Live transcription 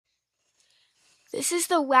This is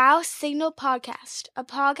the Wow Signal Podcast, a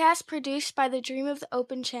podcast produced by the Dream of the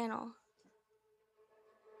Open channel.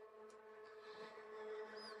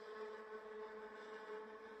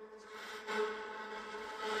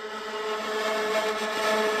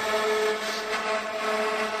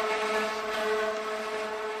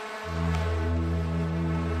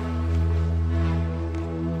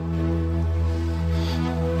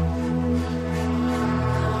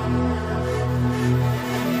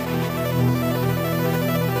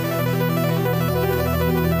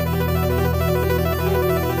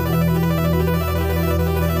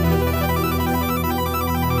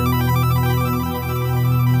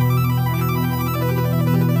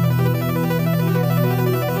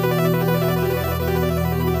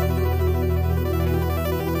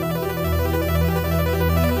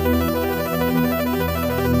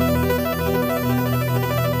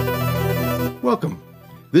 Welcome.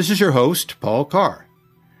 This is your host, Paul Carr,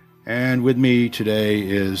 and with me today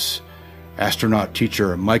is astronaut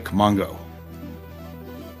teacher Mike Mongo.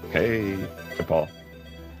 Hey, Paul.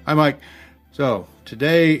 Hi, Mike. So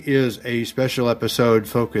today is a special episode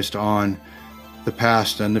focused on the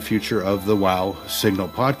past and the future of the Wow Signal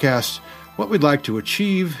podcast, what we'd like to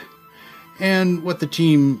achieve, and what the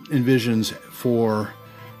team envisions for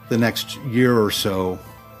the next year or so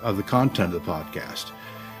of the content of the podcast.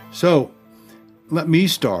 So let me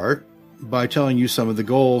start by telling you some of the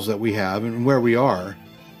goals that we have and where we are.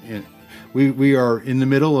 We are in the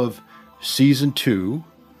middle of season 2.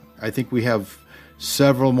 I think we have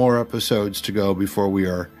several more episodes to go before we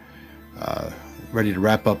are ready to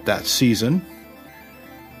wrap up that season.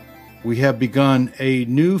 We have begun a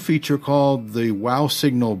new feature called the Wow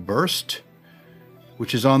Signal Burst,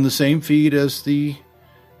 which is on the same feed as the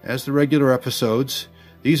regular episodes.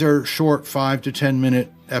 These are short 5 to 10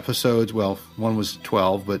 minute episodes. Well, one was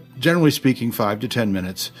 12, but generally speaking, 5 to 10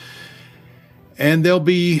 minutes. And they'll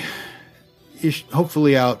be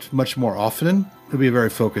hopefully out much more often. It'll be a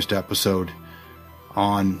very focused episode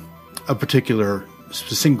on a particular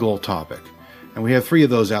single topic. And we have 3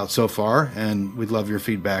 of those out so far, and we'd love your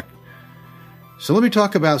feedback. So let me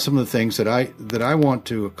talk about some of the things that I want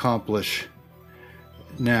to accomplish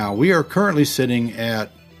now. We are currently sitting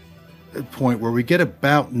at a point where we get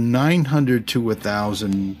about 900 to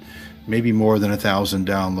 1,000, maybe more than 1,000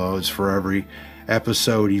 downloads for every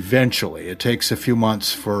episode eventually. It takes a few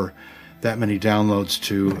months for that many downloads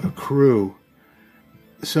to accrue.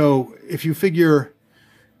 So if you figure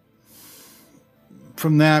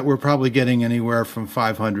from that, we're probably getting anywhere from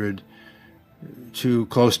 500 to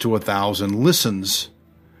close to 1,000 listens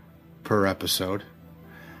per episode.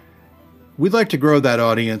 We'd like to grow that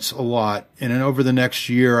audience a lot, and then over the next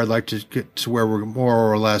year, I'd like to get to where we're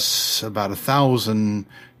more or less about 1,000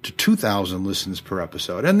 to 2,000 listens per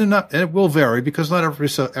episode. And it will vary because not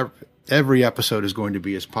every episode is going to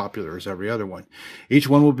be as popular as every other one. Each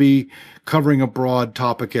one will be covering a broad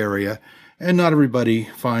topic area, and not everybody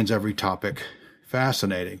finds every topic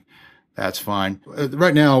fascinating. That's fine.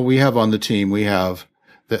 Right now, we have on the team,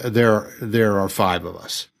 there are 5 of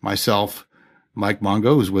us. Myself, Mike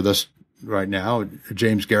Mongo, who's with us right now,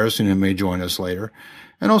 James Garrison, who may join us later,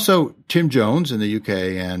 and also Tim Jones in the UK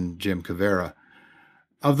and Jim Cavera.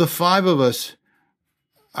 Of the 5 of us,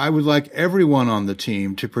 I would like everyone on the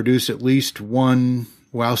team to produce at least one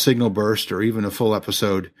Wow Signal burst or even a full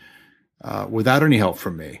episode without any help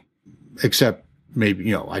from me, except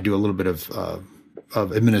maybe, I do a little bit of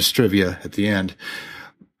administrivia at the end.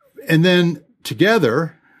 And then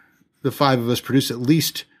together, the 5 of us produce at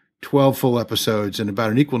least 12 full episodes and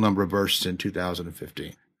about an equal number of bursts in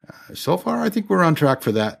 2015. So far, I think we're on track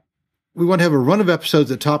for that. We want to have a run of episodes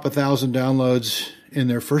that top 1,000 downloads in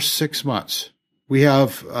their first 6 months. We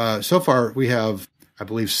have, so far, I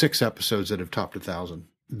believe, 6 episodes that have topped 1,000.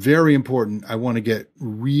 Very important. I want to get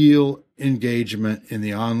real engagement in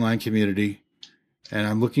the online community, and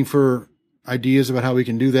I'm looking for ideas about how we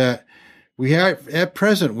can do that. At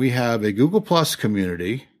present, we have a Google Plus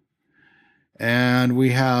community, and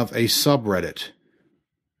we have a subreddit.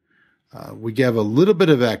 We have a little bit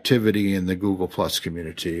of activity in the Google Plus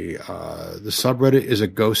community. The subreddit is a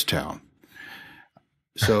ghost town.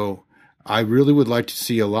 So I really would like to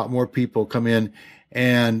see a lot more people come in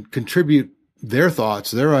and contribute their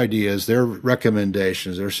thoughts, their ideas, their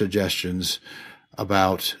recommendations, their suggestions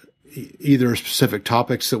about either specific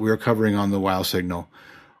topics that we are covering on the Wow Signal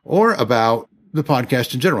or about the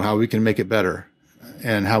podcast in general, how we can make it better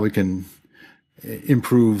and how we can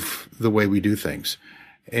improve the way we do things,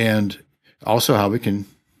 and also how we can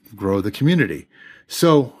grow the community.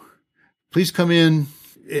 So please come in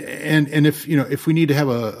and if we need to have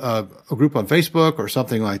a group on Facebook or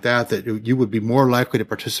something like that you would be more likely to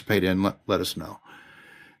participate in, let us know.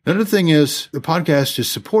 Another thing is the podcast is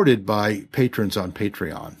supported by patrons on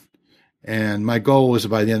Patreon. And my goal is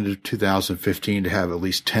by the end of 2015 to have at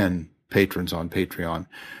least 10 patrons on Patreon.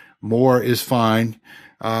 More is fine.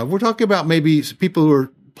 We're talking about maybe people who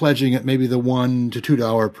are pledging at maybe the $1 to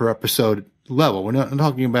 $2 per episode level. We're not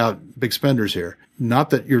talking about big spenders here.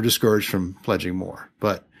 Not that you're discouraged from pledging more,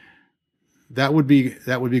 but that would be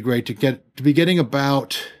great to be getting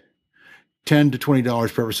about $10 to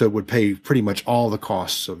 $20 per episode would pay pretty much all the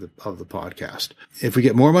costs of the podcast. If we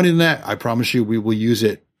get more money than that, I promise you we will use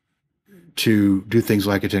it to do things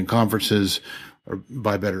like attend conferences or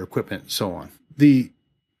buy better equipment and so on. The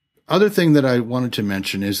other thing that I wanted to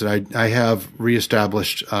mention is that I have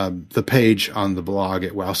reestablished the page on the blog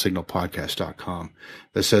at wowsignalpodcast.com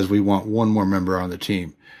that says we want one more member on the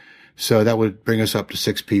team. So that would bring us up to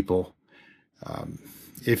 6 people.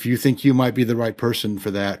 If you think you might be the right person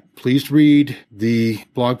for that, please read the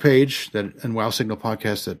blog page in Wow Signal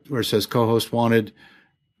Podcast where it says co-host wanted.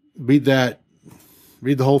 Read the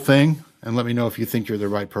whole thing, and let me know if you think you're the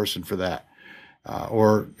right person for that.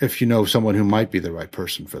 Or if you know someone who might be the right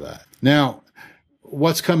person for that. Now,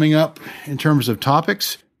 what's coming up in terms of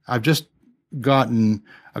topics? I've just gotten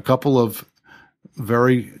a couple of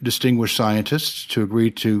very distinguished scientists to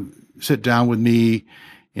agree to sit down with me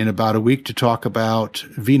in about a week to talk about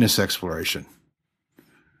Venus exploration.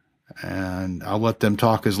 And I'll let them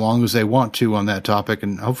talk as long as they want to on that topic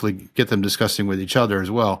and hopefully get them discussing with each other as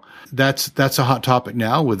well. That's a hot topic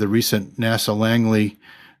now with the recent NASA Langley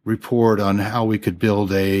report on how we could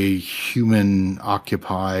build a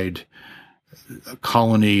human-occupied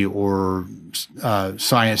colony or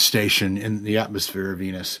science station in the atmosphere of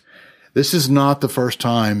Venus. This is not the first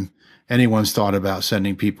time anyone's thought about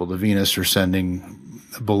sending people to Venus or sending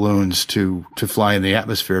balloons to fly in the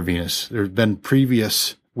atmosphere of Venus. There's been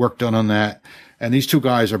previous work done on that, and these two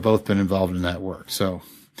guys are both been involved in that work. So,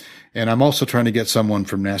 and I'm also trying to get someone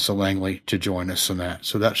from NASA Langley to join us on that.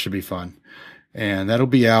 So that should be fun. And that'll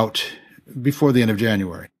be out before the end of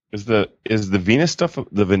January. Is the Venus stuff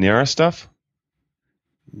the Venera stuff?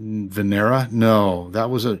 Venera? No, that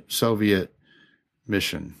was a Soviet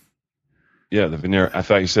mission. Yeah, the Venera. I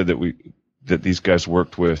thought you said that these guys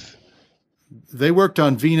worked with. They worked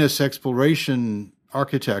on Venus exploration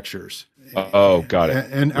architectures. Oh, got it.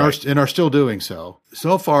 And are still doing so.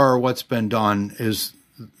 So far, what's been done is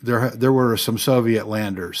there were some Soviet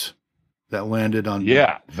landers that landed on.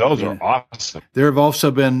 Yeah, those are awesome. There have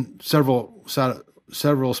also been several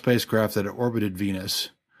spacecraft that have orbited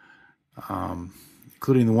Venus,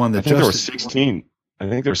 including the one that there were 16. I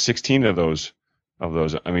think there were 16 of those.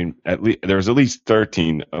 I mean, there was at least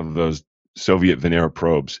 13 of those Soviet Venera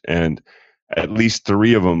probes, and at least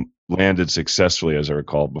 3 of them landed successfully, as I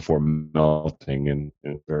recall, before melting in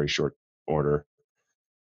very short order.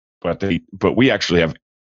 But we actually have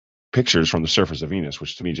pictures from the surface of Venus,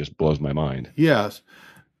 which to me just blows my mind. Yes,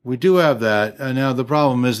 we do have that. And now the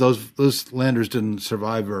problem is those landers didn't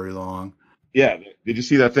survive very long. Yeah. Did you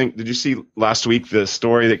see that thing? Did you see last week the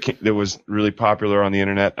story that was really popular on the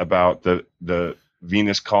internet about the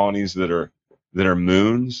Venus colonies that are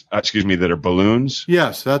moons? That are balloons.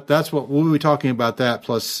 Yes, that's what we'll be talking about. That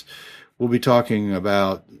plus we'll be talking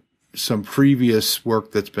about some previous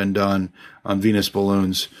work that's been done on Venus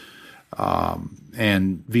balloons.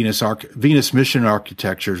 And Venus mission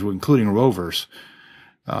architectures, including rovers.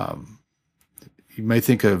 You may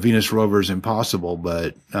think a Venus rover is impossible,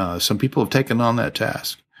 but some people have taken on that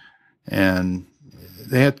task, and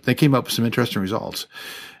they came up with some interesting results.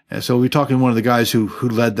 And so we'll be talking to one of the guys who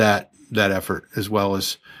led that effort, as well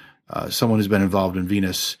as someone who's been involved in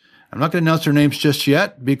Venus. I'm not going to announce their names just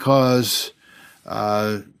yet because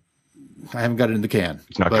I haven't got it in the can.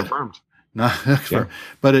 It's not confirmed. Yeah.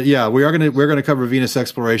 But we're going to cover Venus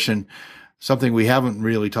exploration, something we haven't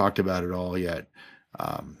really talked about at all yet.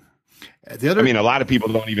 A lot of people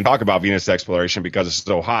don't even talk about Venus exploration because it's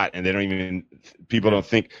so hot, and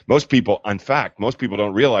most people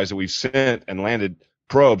don't realize that we've sent and landed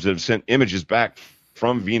probes that have sent images back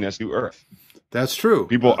from Venus to Earth. That's true.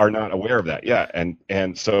 People are not aware of that. Yeah.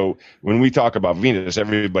 And so when we talk about Venus,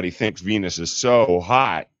 everybody thinks Venus is so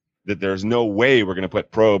hot that there's no way we're going to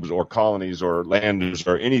put probes or colonies or landers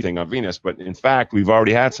or anything on Venus. But in fact, we've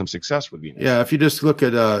already had some success with Venus. Yeah. If you just look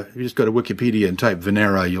at, if you just go to Wikipedia and type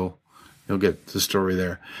Venera, you'll get the story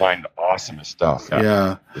there. Find awesome stuff.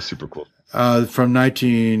 Yeah. It's super cool. The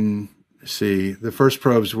first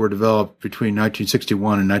probes were developed between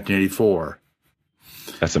 1961 and 1984.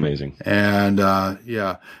 That's amazing. And,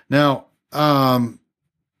 Now,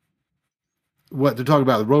 what they're talking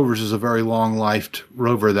about, the rovers, is a very long-lived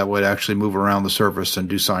rover that would actually move around the surface and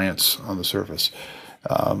do science on the surface.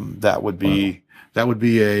 That would be that's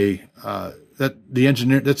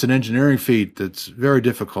an engineering feat that's very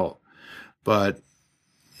difficult, but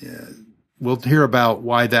we'll hear about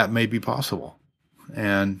why that may be possible,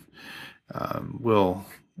 and I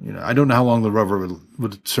don't know how long the rover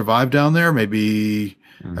would survive down there. Maybe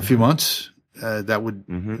a few months. That would.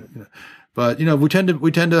 But we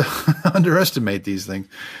tend to underestimate these things.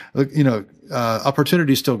 Look,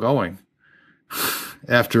 opportunity is still going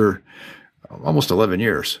after almost 11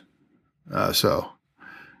 years. So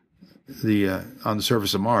on the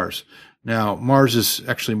surface of Mars. Now Mars is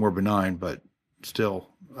actually more benign, but still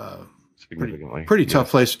significantly pretty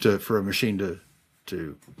tough place for a machine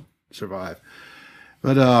to survive.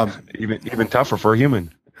 But even tougher for a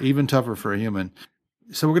human. Even tougher for a human.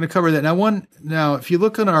 So we're going to cover that now. If you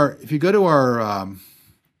look if you go to our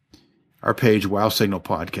page,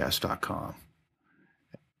 wowsignalpodcast.com,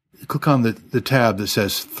 you click on the tab that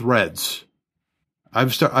says Threads.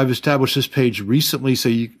 I've established this page recently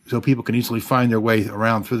so people can easily find their way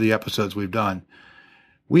around through the episodes we've done.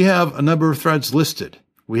 We have a number of threads listed.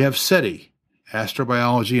 We have SETI,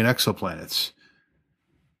 astrobiology and exoplanets;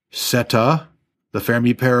 SETA, the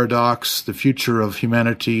Fermi paradox, the future of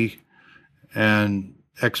humanity, and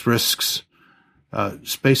X risks,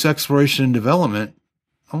 space exploration and development.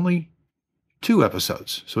 Only 2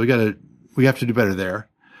 episodes, so we have to do better there.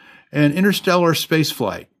 And interstellar space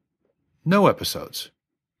flight, no episodes.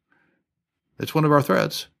 It's one of our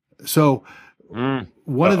threads. So one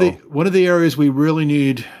of the areas we really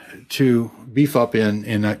need to beef up in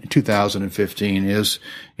 2015 is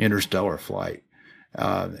interstellar flight,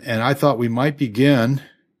 and I thought we might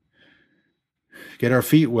get our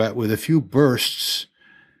feet wet with a few bursts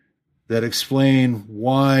that explain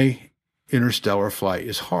why interstellar flight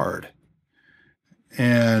is hard.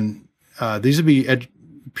 And these would be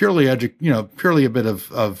purely a bit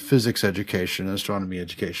of physics education, astronomy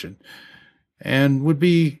education, and would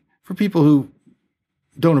be for people who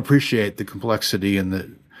don't appreciate the complexity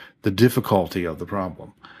and the difficulty of the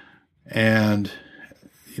problem. And,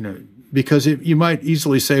 because you might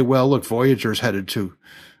easily say, well, look, Voyager's headed to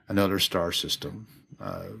another star system.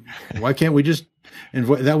 Why can't we just? And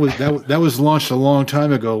that was launched a long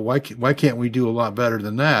time ago. Why can't we do a lot better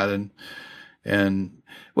than that? And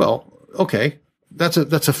well, okay, that's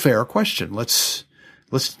a fair question. Let's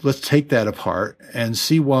take that apart and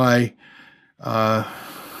see why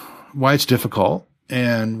it's difficult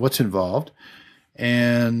and what's involved,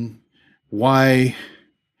 and why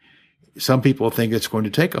some people think it's going to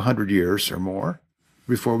take 100 years or more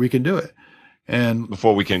before we can do it. And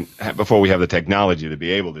before we have the technology to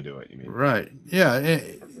be able to do it, you mean? Right. Yeah.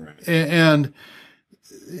 And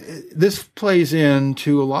this plays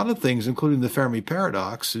into a lot of things, including the Fermi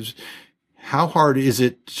paradox. Is how hard is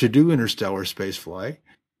it to do interstellar space flight?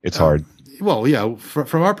 It's hard. Well, yeah.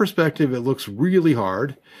 From our perspective, it looks really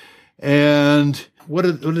hard. And what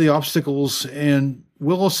are the obstacles? And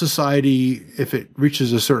will a society, if it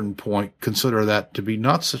reaches a certain point, consider that to be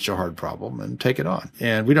not such a hard problem and take it on?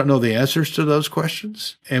 And we don't know the answers to those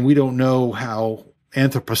questions. And we don't know how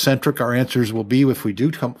anthropocentric our answers will be if we do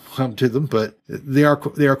come to them. But they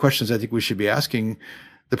are questions I think we should be asking.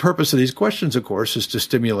 The purpose of these questions, of course, is to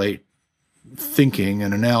stimulate thinking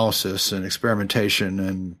and analysis and experimentation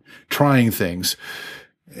and trying things.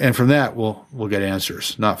 And from that, we'll get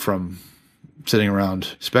answers, not from sitting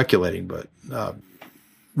around speculating, but I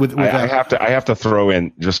have to throw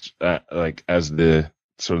in just like as the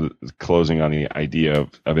sort of closing on the idea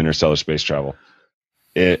of interstellar space travel,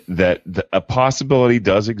 that a possibility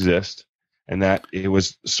does exist, and that it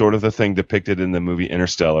was sort of the thing depicted in the movie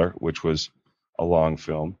Interstellar, which was a long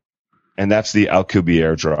film, and that's the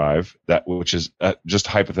Alcubierre drive, which is just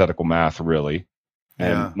hypothetical math, really.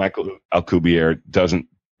 Yeah. And Michael Alcubierre doesn't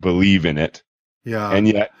believe in it. Yeah. And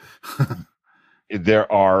yet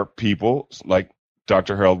there are people like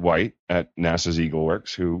Dr. Harold White at NASA's Eagle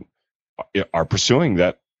Works who are pursuing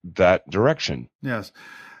that direction. Yes.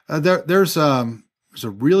 There's a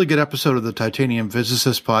really good episode of the Titanium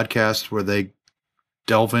Physicist podcast where they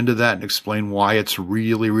delve into that and explain why it's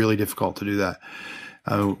really, really difficult to do that.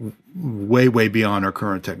 Way, way beyond our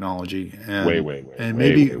current technology. And, way. And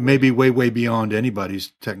maybe way beyond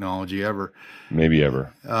anybody's technology ever. Maybe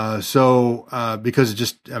ever. Because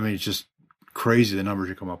it's just crazy the numbers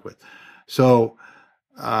you come up with. So,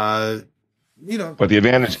 but the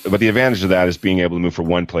advantage of that is being able to move from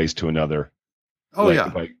one place to another. Oh,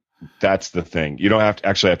 yeah. Like, that's the thing. You don't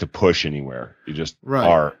have to push anywhere. You just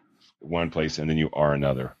are one place and then you are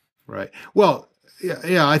another. Right. Well,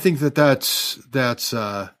 yeah. I think that's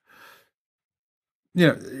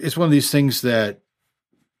it's one of these things that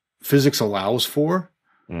physics allows for,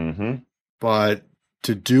 but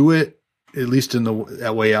to do it, at least in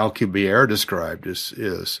that way Alcubierre described,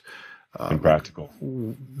 is impractical.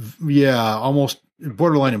 Yeah, almost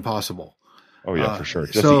borderline impossible. Oh yeah, for sure.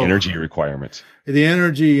 Just the energy requirements. The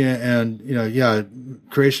energy and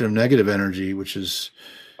creation of negative energy, which is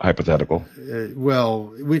hypothetical.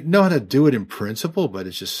 Well, we know how to do it in principle, but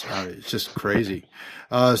it's just crazy.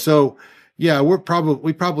 So yeah, we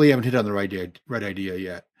probably haven't hit on the right idea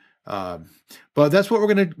yet. But that's what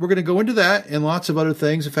we're gonna go into that and lots of other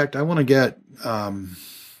things. In fact, I want to get some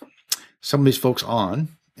of these folks on,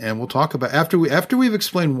 and we'll talk about after we've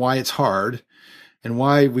explained why it's hard and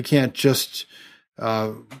why we can't just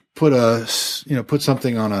put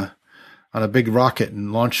something on a big rocket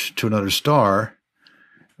and launch to another star.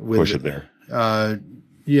 Push it there.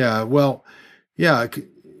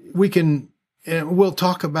 We can, and we'll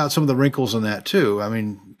talk about some of the wrinkles in that too. I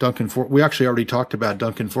mean, we actually already talked about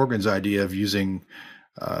Duncan Forgan's idea of using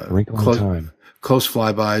close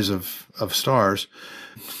flybys of stars.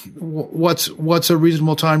 What's a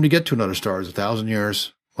reasonable time to get to another star? Is 1,000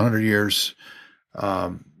 years, 100 years?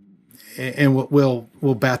 And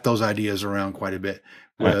we'll bat those ideas around quite a bit.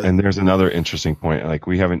 And there's another interesting point. Like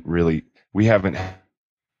we haven't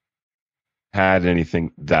had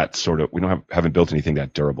anything that sort of, haven't built anything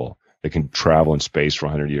that durable that can travel in space for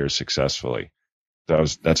 100 years successfully.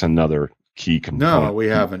 That's another key component. No, we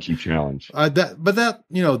haven't. Key challenge.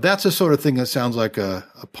 That's a sort of thing that sounds like a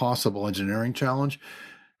possible engineering challenge.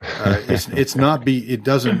 It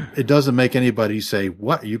doesn't make anybody say,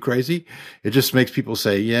 "What, are you crazy?" It just makes people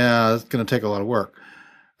say, "Yeah, it's going to take a lot of work."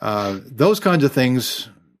 Those kinds of things,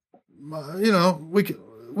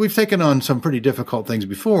 we've taken on some pretty difficult things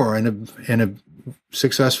before and have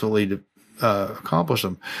successfully accomplished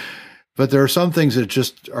them. But there are some things that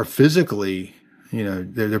just are physically,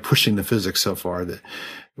 they're pushing the physics so far that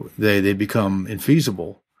they become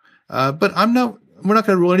infeasible. But we're not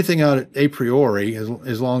going to rule anything out a priori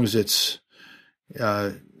as long as it's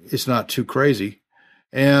not too crazy.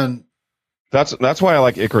 And that's why I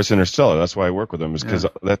like Icarus Interstellar. That's why I work with them, is because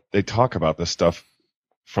they talk about this stuff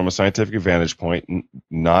from a scientific vantage point,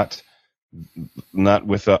 not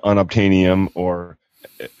with unobtainium or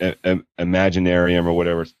imaginarium or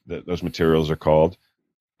whatever those materials are called,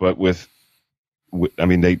 but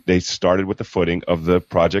they started with the footing of the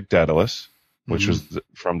Project Daedalus, which was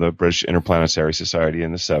from the British Interplanetary Society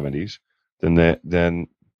in the 70s. Then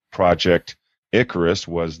Project Icarus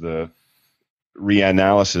was the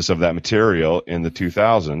reanalysis of that material in the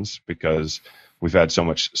 2000s, because we've had so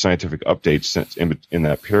much scientific updates since in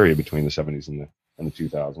that period between the 70s and the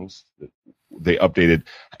 2000s. They updated.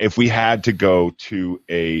 If we had to go to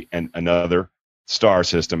another star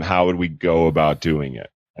system, how would we go about doing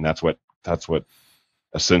it? And that's what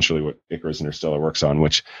essentially what Icarus Interstellar works on,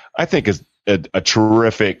 which I think is a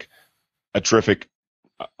terrific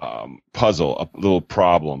puzzle, a little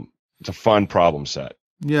problem. It's a fun problem set.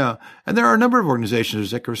 Yeah, and there are a number of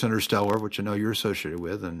organizations. There's Icarus Interstellar, which I know you're associated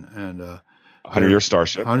with, and 100-Year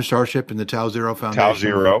Starship. 100 Starship and the Tau Zero Foundation. Tau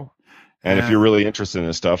Zero. And if you're really interested in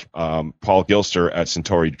this stuff, Paul Gilster at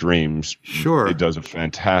Centauri Dreams, he does a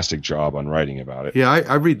fantastic job on writing about it. Yeah,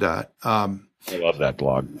 I read that. I love that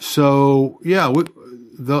blog. So, yeah,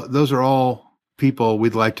 those are all people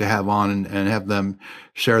we'd like to have on and have them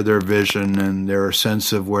share their vision and their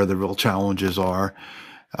sense of where the real challenges are.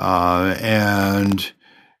 And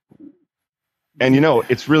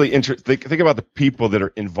it's really interesting. Think about the people that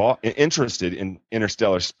are interested in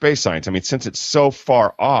interstellar space science. I mean, since it's so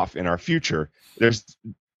far off in our future,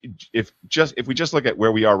 if we just look at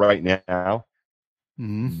where we are right now,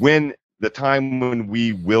 when the time when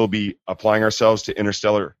we will be applying ourselves to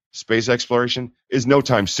interstellar space exploration is no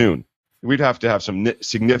time soon. We'd have to have some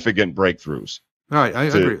significant breakthroughs. All right, I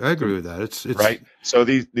agree with that. It's right. So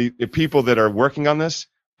the people that are working on this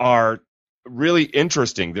are really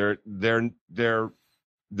interesting. They're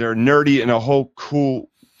nerdy in a whole cool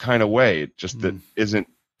kind of way. That isn't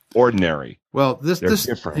ordinary. Well, this is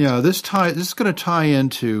going to tie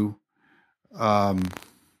into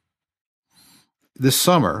this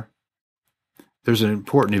summer. There's an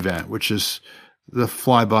important event, which is the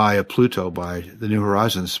flyby of Pluto by the New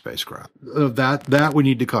Horizons spacecraft. That we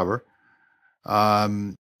need to cover.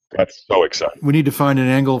 That's so exciting. We need to find an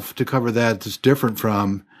angle to cover that that's different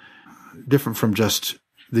from just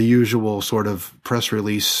the usual sort of press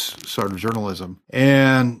release sort of journalism.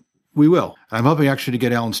 And we will. I'm hoping actually to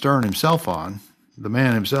get Alan Stern himself on, the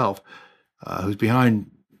man himself, the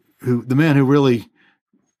man who really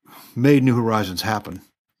made New Horizons happen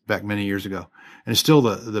back many years ago, and is still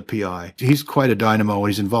the PI. He's quite a dynamo.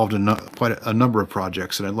 He's involved in quite a number of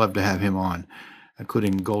projects, and I'd love to have him on,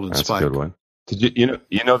 including Golden That's Spike. a good one. Did you know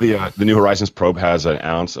the New Horizons probe has an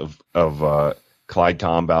ounce of Clyde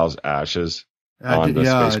Tombaug's ashes on the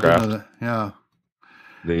spacecraft? I did know that. Yeah.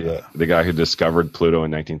 The guy who discovered Pluto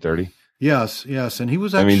in 1930. Yes, and he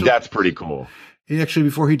was actually. I mean, that's pretty cool. He actually,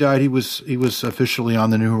 before he died, he was officially on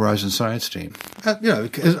the New Horizons science team. Kind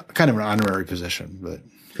of an honorary position, but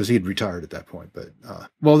because he had retired at that point. But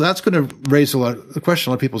well, that's going to raise the question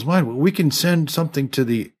in a lot of people's mind. Well, we can send something to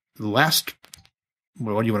the last.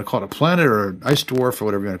 What do you want to call it? A planet or an ice dwarf or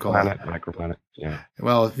whatever you want to call it? Microplanet. Yeah.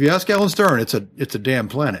 Well, if you ask Alan Stern, it's a damn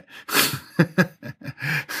planet.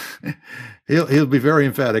 He'll be very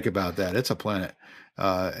emphatic about that. It's a planet.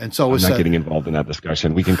 And so I'm not getting involved in that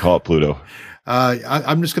discussion. We can call it Pluto.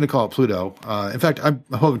 I'm just going to call it Pluto. In fact, I'm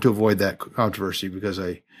hoping to avoid that controversy because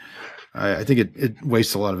I think it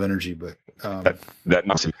wastes a lot of energy. But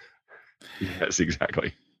yes,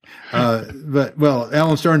 exactly. But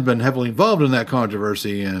Alan Stern's been heavily involved in that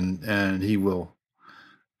controversy, and he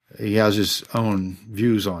has his own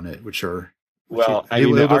views on it, which are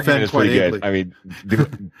the argument is pretty good. I mean,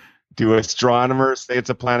 do astronomers say it's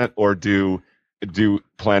a planet, or do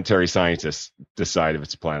planetary scientists decide if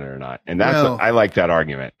it's a planet or not? And I like that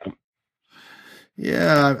argument.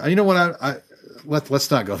 Yeah, you know what? Let's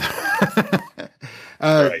not go there.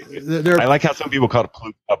 Right. I like how some people call it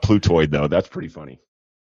a Plutoid, though. That's pretty funny.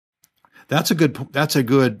 That's a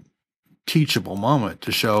good teachable moment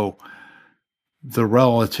to show the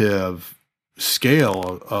relative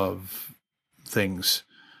scale of things.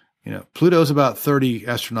 Pluto's about 30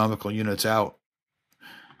 astronomical units out,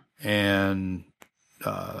 and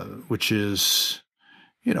which is,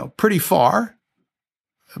 pretty far,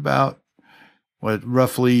 about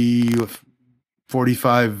roughly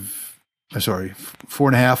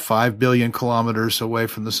 4.5 billion kilometers away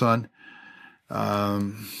from the sun.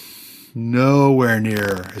 Nowhere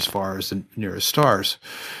near as far as the nearest stars.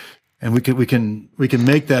 And we can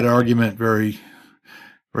make that argument very,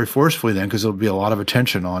 very forcefully then, because there'll be a lot of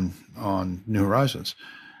attention on New Horizons.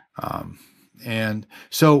 And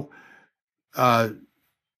so,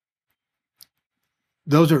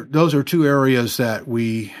 those are two areas that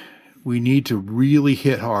we need to really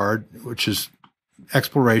hit hard, which is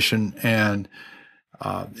exploration and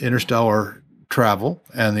interstellar travel,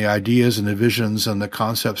 and the ideas and the visions and the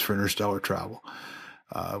concepts for interstellar travel.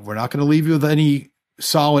 We're not going to leave you with any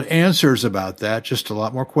solid answers about that, just a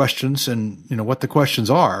lot more questions. And what the questions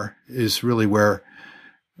are is really where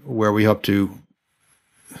we hope to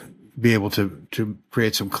be able to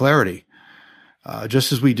create some clarity.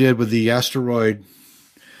 Just as we did with the asteroid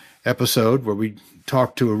episode, where we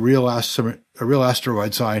talked to a real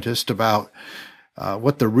asteroid scientist about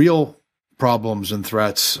what the real problems and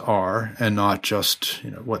threats are, and not just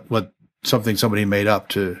what somebody made up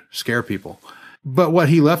to scare people. But what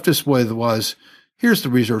he left us with was, here's the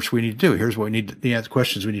research we need to do. Here's what we need, the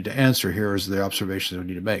questions we need to answer. Here's the observations we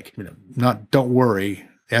need to make. Not don't worry,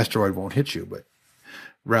 the asteroid won't hit you, but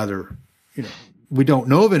rather, we don't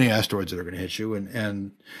know of any asteroids that are going to hit you,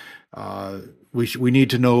 and we need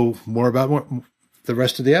to know more about the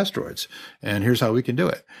rest of the asteroids, and here's how we can do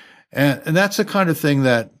it. And that's the kind of thing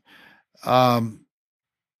that we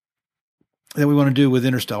want to do with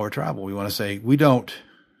interstellar travel. We want to say we don't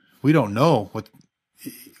know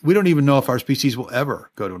we don't even know if our species will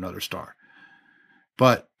ever go to another star,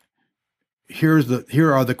 but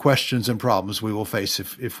here are the questions and problems we will face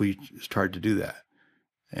if we start to do that.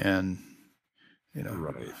 And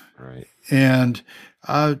right. And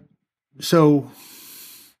so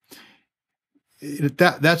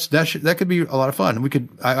that could be a lot of fun.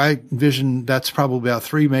 I envision that's probably about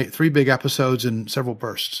three big episodes in several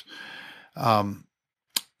bursts. The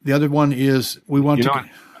other one is we want to.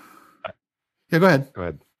 Yeah, go ahead. Go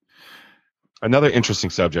ahead. Another interesting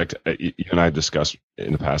subject you and I have discussed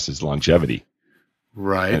in the past is longevity.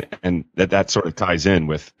 Right. And that sort of ties in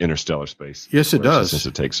with interstellar space. Yes, it does. Since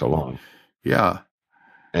it takes so long. Yeah.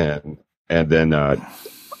 And then I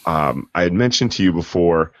had mentioned to you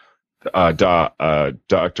before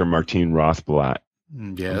Dr. Martine Rothblatt.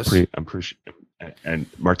 Yes. I'm pretty sure. And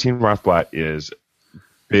Martine Rothblatt is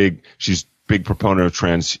big. She's big proponent of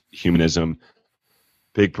transhumanism,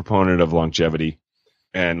 big proponent of longevity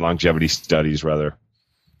studies, rather.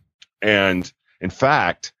 And in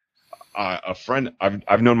fact, a friend,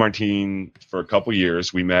 I've known Martine for a couple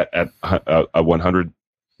years. We met at a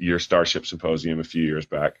 100-year Starship Symposium a few years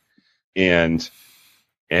back, and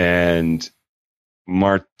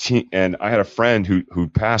Martine and I had a friend who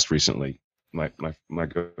passed recently. My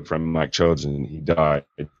good friend Mike Chodes, and he died.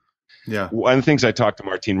 Yeah. One of the things I talked to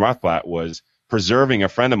Martine Rothblatt was preserving a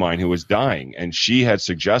friend of mine who was dying, and she had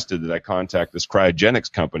suggested that I contact this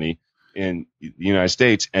cryogenics company in the United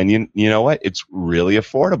States. And you know what? It's really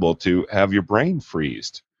affordable to have your brain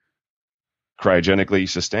freezed, cryogenically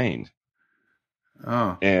sustained.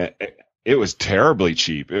 Oh. And it was terribly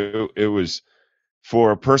cheap. It was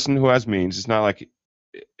for a person who has means. It's not like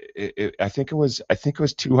I think it was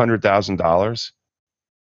 $200,000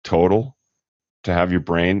 total to have your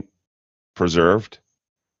brain preserved,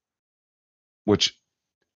 which,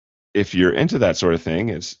 if you're into that sort of thing,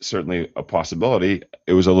 it's certainly a possibility.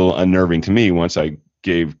 It was a little unnerving to me once I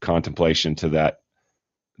gave contemplation to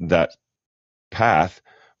that path.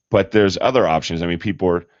 But there's other options. I mean,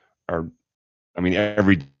 people are I mean,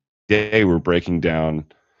 every day we're breaking down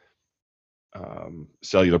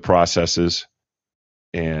cellular processes,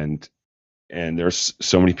 and there's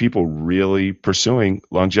so many people really pursuing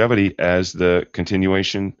longevity as the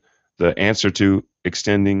continuation, the answer to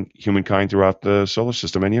extending humankind throughout the solar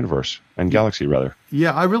system and universe and galaxy, rather.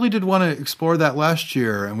 Yeah, I really did want to explore that last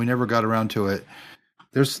year, and we never got around to it.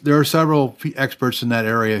 There are several experts in that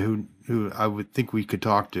area who I would think we could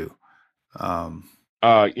talk to. I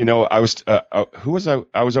was who was I?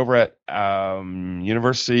 I was over at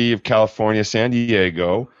University of California, San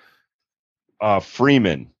Diego.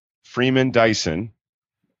 Freeman Dyson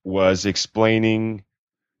was explaining.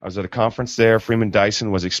 I was at a conference there. Freeman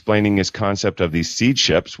Dyson was explaining his concept of these seed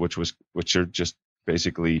ships, which are just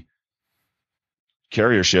basically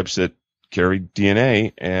carrier ships that carry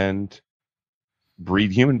DNA and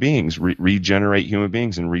breed human beings, regenerate human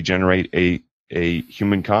beings, and regenerate a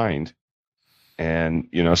humankind. And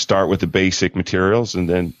start with the basic materials, and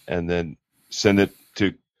then send it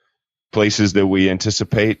to places that we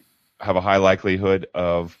anticipate have a high likelihood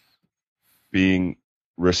of being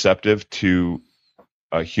receptive to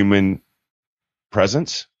a human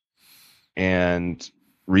presence and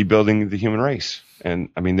rebuilding the human race. And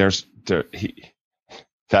I mean, that's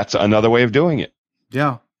another way of doing it.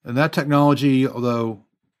 Yeah, and that technology, although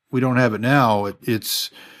we don't have it now, it's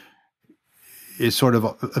sort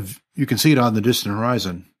of you can see it on the distant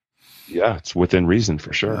horizon. Yeah, it's within reason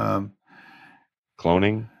for sure.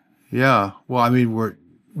 Cloning. Yeah, well, I mean, we're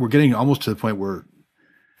getting almost to the point where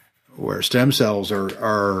stem cells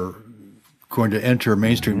are going to enter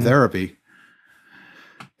mainstream therapy,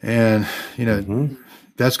 and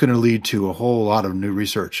that's going to lead to a whole lot of new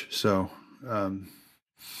research. So,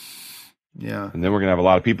 yeah, and then we're going to have a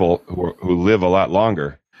lot of people who live a lot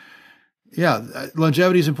longer. Yeah,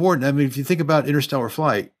 longevity is important. I mean, if you think about interstellar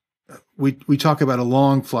flight, we talk about a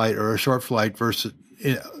long flight or a short flight versus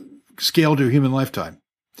scale to a human lifetime.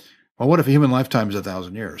 Well, what if a human lifetime is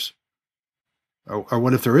 1,000 years? Or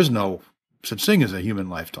what if there is no such thing as a human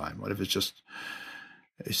lifetime? What if it's just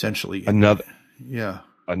essentially another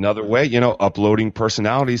way, uploading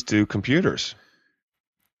personalities to computers?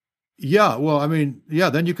 Yeah, well, I mean,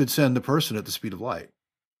 then you could send the person at the speed of light.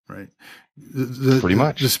 Right. Pretty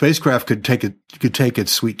much. The spacecraft could take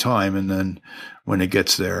its sweet time, and then when it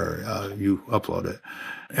gets there, you upload it.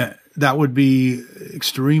 That would be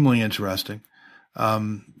extremely interesting.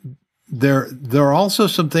 There are also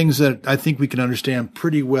some things that I think we can understand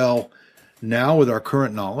pretty well now with our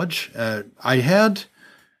current knowledge. I had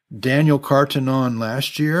Daniel Carton on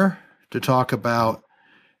last year to talk about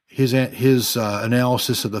his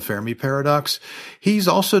analysis of the Fermi paradox. He's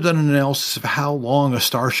also done an analysis of how long a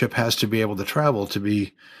starship has to be able to travel to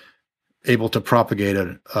be able to propagate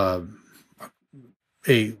a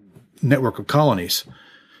network of colonies. I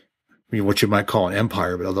mean, what you might call an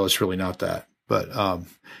empire, but although it's really not that. But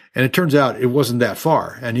and it turns out it wasn't that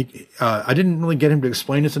far. And I didn't really get him to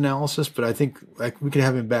explain his analysis, but I think we could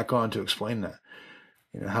have him back on to explain that.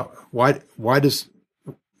 Why does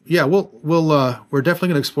we're definitely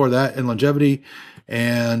going to explore that in longevity.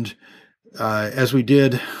 And as we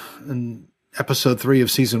did in episode 3 of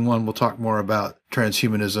season 1, we'll talk more about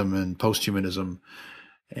transhumanism and posthumanism.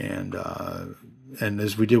 And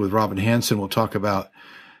as we did with Robin Hanson, we'll talk about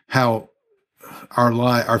how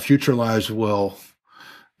our future lives will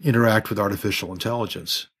interact with artificial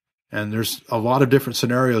intelligence. And there's a lot of different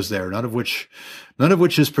scenarios there, none of which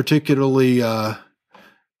is particularly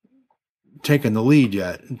taken the lead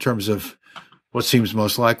yet in terms of what seems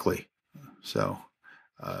most likely. So,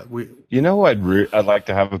 who I'd like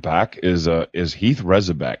to have back is Heath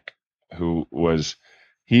Rezebeck, who was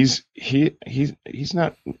he's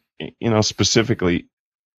not specifically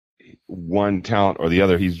one talent or the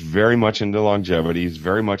other. He's very much into longevity. He's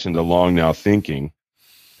very much into long now thinking,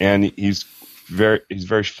 and he's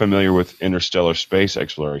very familiar with interstellar space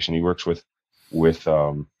exploration. He works with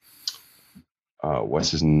what's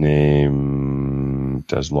his name?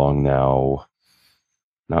 does long now.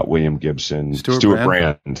 Not William Gibson. Stuart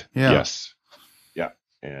Brand. Yeah. Yes. Yeah.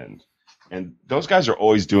 And those guys are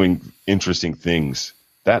always doing interesting things.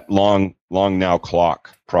 That long now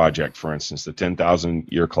clock project, for instance, the 10,000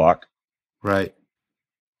 year clock. Right.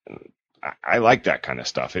 I like that kind of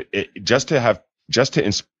stuff. It just to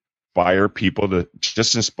inspire people, to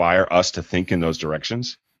just inspire us to think in those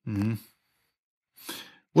directions. Mm-hmm.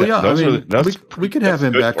 Well, yeah, I mean, we could have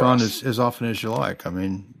him back on as often as you like. I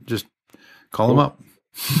mean, just call him up.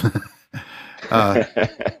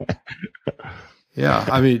 Yeah,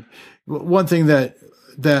 I mean, one thing that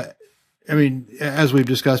I mean, as we've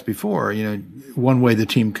discussed before, one way the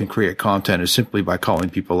team can create content is simply by calling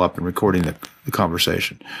people up and recording the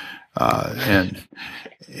conversation, and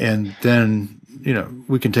then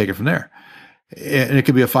we can take it from there. And it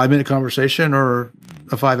could be a 5-minute conversation or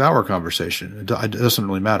a 5-hour conversation. It doesn't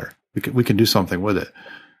really matter. We can do something with it.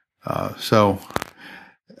 So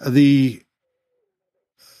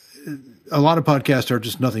a lot of podcasts are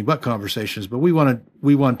just nothing but conversations, but we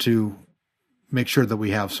want to make sure that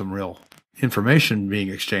we have some real information being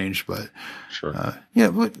exchanged. But sure, I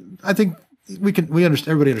think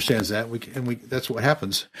everybody understands that. That's what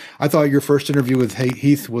happens. I thought your first interview with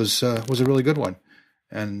Heath was a really good one,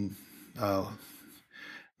 and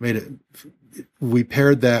we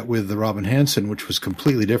paired that with the Robin Hansen, which was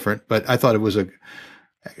completely different, but I thought it was a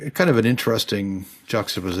kind of an interesting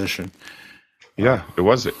juxtaposition. Yeah, it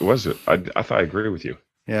was. I thought I agree with you.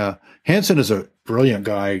 Yeah. Hansen is a brilliant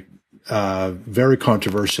guy, very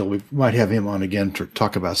controversial. We might have him on again to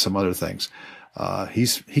talk about some other things.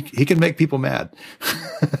 He can make people mad.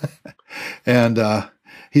 And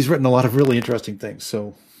he's written a lot of really interesting things.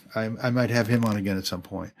 So I might have him on again at some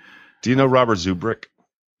point. Do you know Robert Zubrin?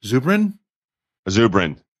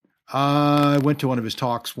 Zubrin. I went to one of his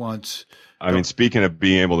talks once. I mean, speaking of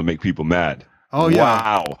being able to make people mad. Oh, yeah.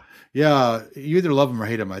 Wow. Yeah. You either love him or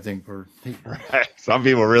hate him, I think. Right. Some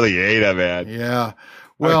people really hate him, man. Yeah.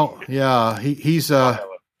 Well, yeah. He's had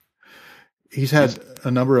a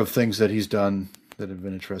number of things that he's done that have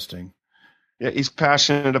been interesting. Yeah, he's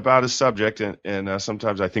passionate about his subject, and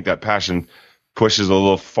sometimes I think that passion pushes a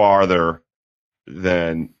little farther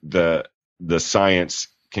than the science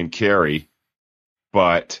can carry,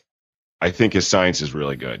 but I think his science is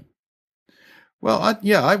really good. Well,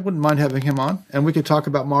 I wouldn't mind having him on, and we could talk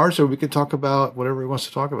about Mars, or we could talk about whatever he wants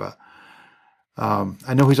to talk about.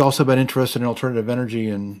 I know he's also been interested in alternative energy,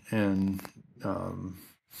 and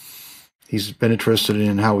he's been interested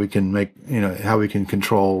in how we can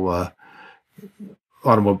control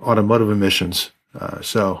automotive emissions.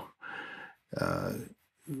 So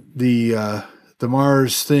the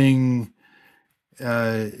Mars thing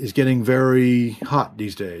is getting very hot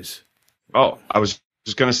these days. Oh, I was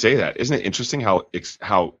just going to say that. Isn't it interesting how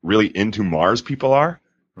really into Mars people are?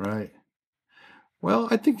 Right. Well,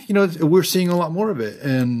 I think, we're seeing a lot more of it,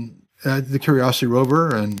 and the Curiosity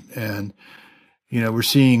rover, and we're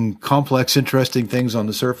seeing complex, interesting things on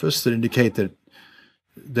the surface that indicate that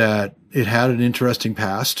it had an interesting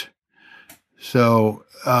past. So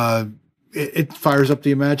it fires up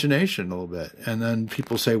the imagination a little bit. And then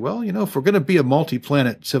people say, well, if we're going to be a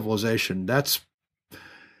multi-planet civilization, that's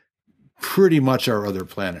pretty much our other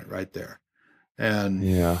planet right there. And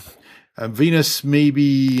yeah, Venus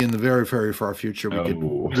maybe in the very, very far future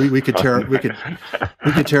we could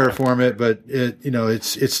terraform it, but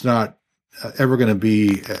it's not ever going to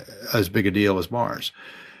be as big a deal as Mars.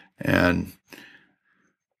 And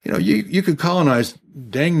you could colonize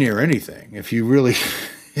dang near anything if you really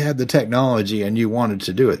had the technology and you wanted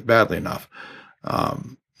to do it badly enough.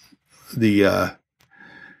 You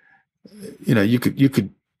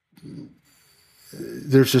could.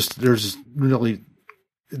 There's really,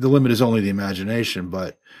 the limit is only the imagination.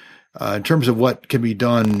 But in terms of what can be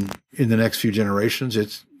done in the next few generations,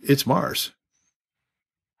 it's Mars.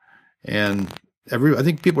 And I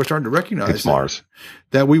think people are starting to recognize Mars,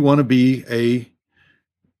 that we want to be a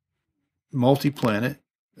multi-planet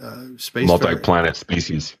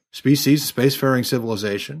spacefaring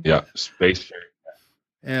civilization. Yeah, spacefaring.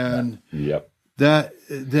 And yep. The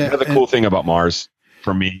cool thing about Mars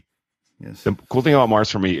for me. Yes. The cool thing about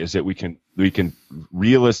Mars for me is that we can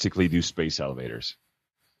realistically do space elevators.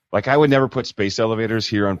 Like, I would never put space elevators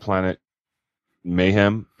here on planet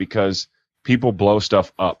Mayhem because people blow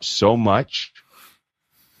stuff up so much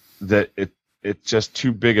that it's just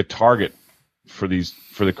too big a target for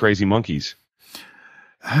the crazy monkeys.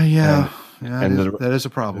 That is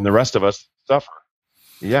a problem. And the rest of us suffer.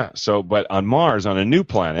 Yeah. So, but on Mars, on a new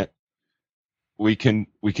planet, we can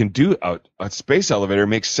do a space elevator.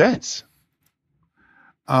 Makes sense.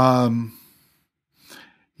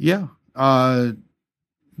 Yeah.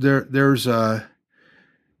 there's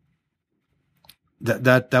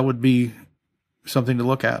that would be something to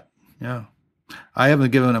look at. Yeah, I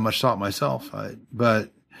haven't given it much thought myself,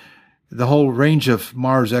 but the whole range of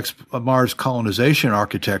Mars colonization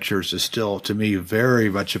architectures is still, to me, very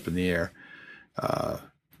much up in the air,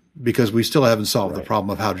 because we still haven't solved the problem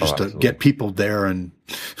of how to get people there and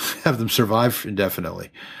have them survive indefinitely.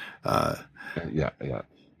 Yeah.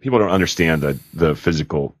 People don't understand the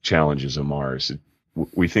physical challenges of Mars.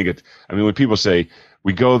 We think when people say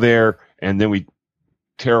we go there and then we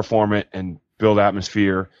terraform it and build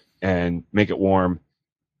atmosphere and make it warm.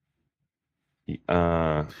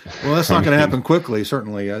 Well, that's not going to happen quickly.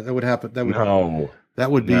 Certainly, that would happen.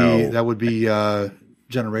 That would be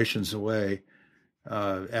generations away.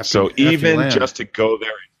 After just to go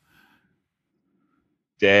there,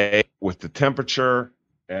 day with the temperature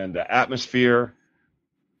and the atmosphere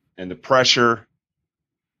and the pressure,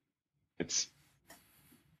 it's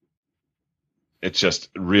just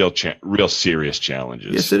real serious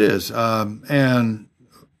challenges. Yes, it is.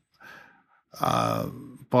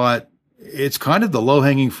 But it's kind of the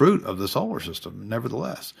low-hanging fruit of the solar system,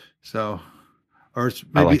 nevertheless. So, or it's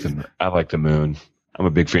maybe I like the moon. I'm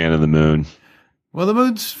a big fan of the moon. Well, the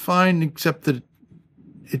moon's fine, except that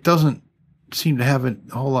it doesn't seem to have a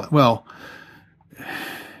whole lot. Well,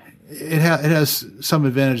 it has some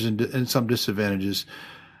advantages and some disadvantages.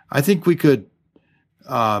 I think we could,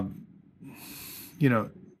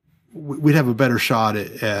 we'd have a better shot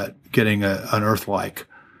at getting an Earth-like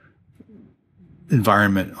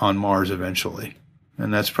environment on Mars eventually,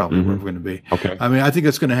 and that's probably where we're going to be. Okay. I mean, I think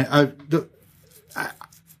it's going to.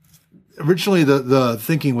 Originally, the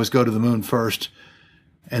thinking was go to the moon first,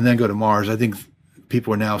 and then go to Mars. I think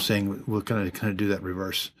people are now saying we're going to kind of do that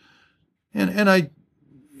reverse, and I'd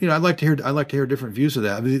like to hear different views of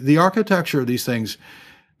that. I mean, the architecture of these things.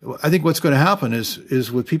 I think what's going to happen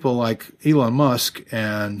is with people like Elon Musk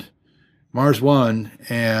and Mars One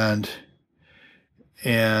and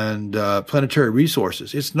planetary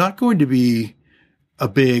resources. It's not going to be a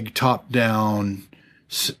big top-down,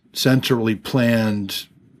 centrally planned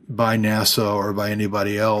by NASA or by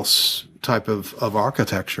anybody else type of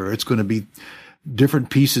architecture. It's going to be different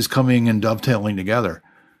pieces coming and dovetailing together.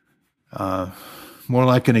 More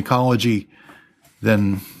like an ecology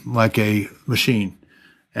than like a machine.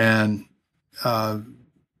 And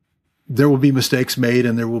there will be mistakes made,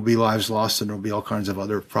 and there will be lives lost, and there will be all kinds of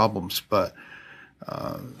other problems. But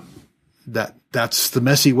that's the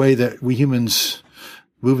messy way that we humans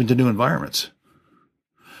move into new environments.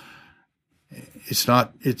 It's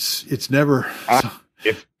not. It's never.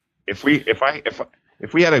 If we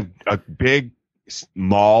had a big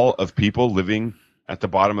mall of people living at the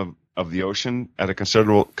bottom of the ocean at a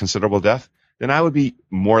considerable depth, then I would be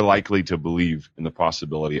more likely to believe in the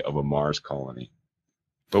possibility of a Mars colony.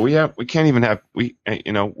 But we haven't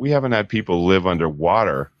had people live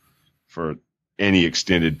underwater for any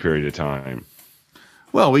extended period of time.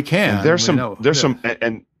 Well, we can. And there's some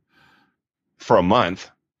for a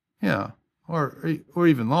month. Yeah, or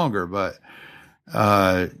even longer. But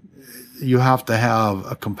you have to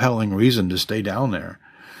have a compelling reason to stay down there.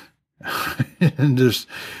 And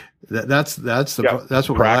that's what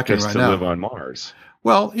we're lacking right now. To live on Mars.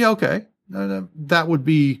 Well, yeah, okay, that would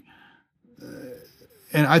be.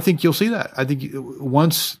 And I think you'll see that. I think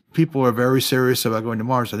once people are very serious about going to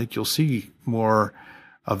Mars, I think you'll see more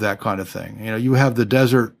of that kind of thing. You have the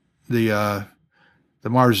desert, the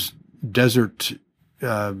Mars desert.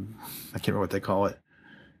 I can't remember what they call it.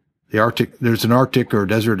 The Arctic. There's an Arctic or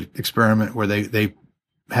desert experiment where they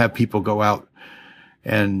have people go out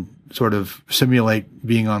and sort of simulate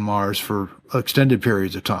being on Mars for extended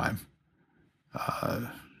periods of time.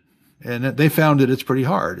 And they found that it's pretty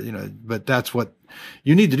hard, but that's what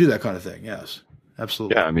you need to do, that kind of thing. Yes,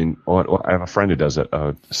 absolutely. Yeah. I mean, I have a friend who does it,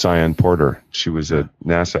 Cyan Porter. She was a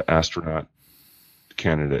NASA astronaut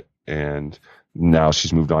candidate, and now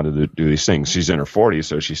she's moved on to do these things. She's in her 40s,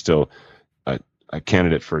 so she's still a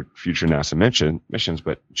candidate for future NASA missions,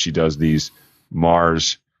 but she does these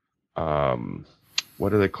Mars, what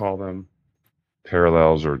do they call them?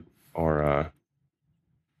 Parallels or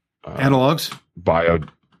analogs?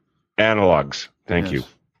 Analogs. Thank you.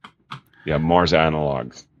 Yeah, Mars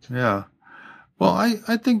analogs. Yeah. Well,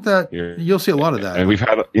 I think that you'll see a lot of that. And we've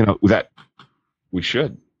had, that we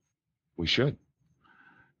should. We should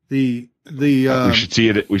see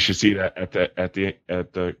it. We should see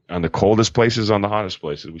it on the coldest places, on the hottest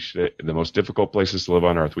places. We should, the most difficult places to live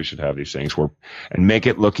on Earth. We should have these things and make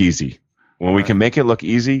it look easy. When we can make it look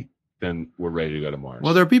easy, then we're ready to go to Mars.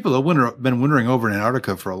 Well, there are people that been wintering over in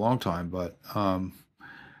Antarctica for a long time, but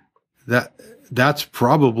that's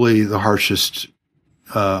probably the harshest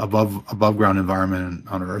above ground environment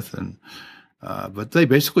on Earth, and but they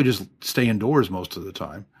basically just stay indoors most of the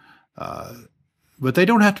time. But they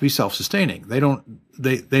don't have to be self-sustaining. They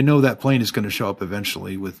know that plane is going to show up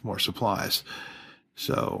eventually with more supplies.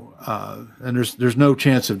 So, and there's no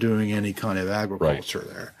chance of doing any kind of agriculture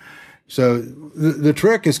there. So the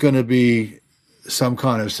trick is going to be some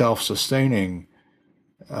kind of self-sustaining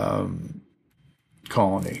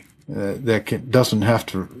colony that doesn't have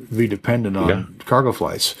to be dependent on cargo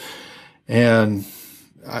flights. And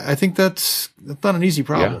I think that's not an easy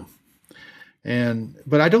problem.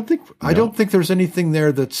 But I don't think there's anything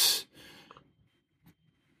there that's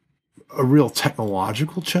a real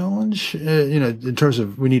technological challenge. In terms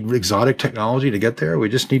of we need exotic technology to get there. We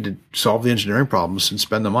just need to solve the engineering problems and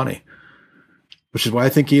spend the money, which is why I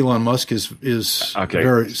think Elon Musk is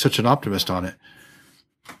such an optimist on it.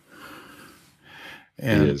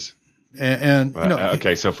 And, he is. And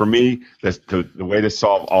so for me, the way to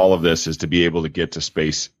solve all of this is to be able to get to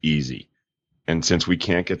space easy. And since we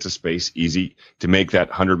can't get to space easy, to make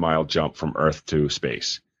that 100-mile jump from Earth to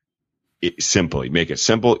space, simply make it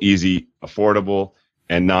simple, easy, affordable,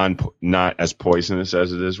 and not as poisonous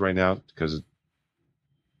as it is right now, because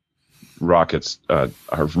rockets are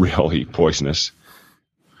really poisonous.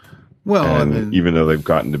 Well, even though they've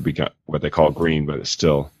gotten to become what they call green, but it's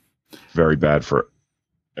still very bad for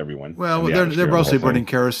everyone. Well, they're mostly burning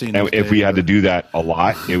kerosene. And if we had to do that a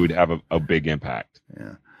lot, it would have a big impact.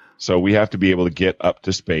 Yeah. So we have to be able to get up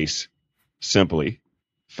to space simply,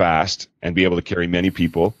 fast, and be able to carry many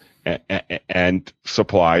people and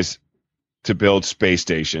supplies to build space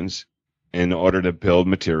stations in order to build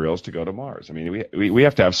materials to go to Mars. I mean, we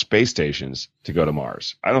have to have space stations to go to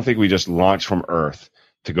Mars. I don't think we just launch from Earth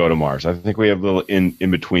to go to Mars. I think we have little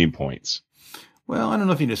in between points. Well, I don't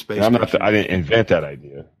know if you need a space station. I didn't invent that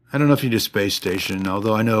idea. I don't know if you need a space station,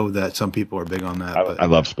 although I know that some people are big on that. I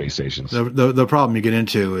love space stations. The problem you get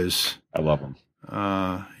into is... I love them.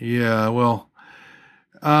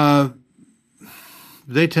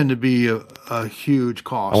 They tend to be a huge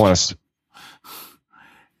cost. I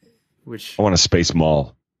want a space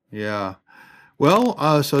mall. Yeah.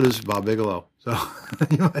 Well, so does Bob Bigelow. So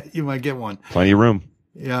you might get one. Plenty of room.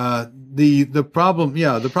 Yeah. The problem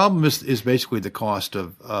is basically the cost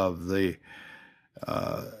of the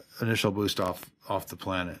initial boost off the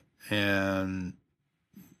planet. And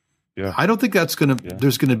I don't think there's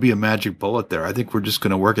going to be a magic bullet there. I think we're just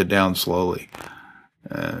going to work it down slowly.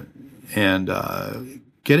 And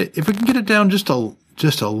get it, if we can get it down just a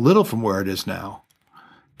little from where it is now,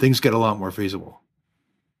 things get a lot more feasible.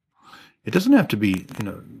 It doesn't have to be,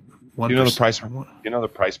 1%. You know the price? You know the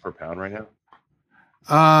price per pound right now?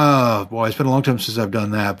 Boy, it's been a long time since I've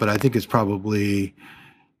done that, but I think it's probably,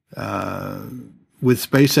 with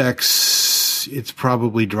SpaceX, it's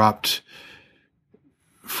probably dropped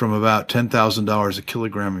from about $10,000 a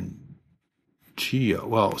kilogram in GEO.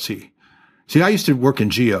 Well, see, I used to work in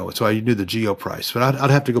GEO, so I knew the GEO price, but I'd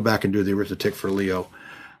have to go back and do the arithmetic for LEO.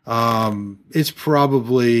 It's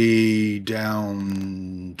probably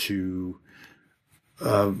down to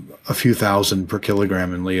a few thousand per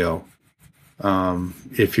kilogram in LEO.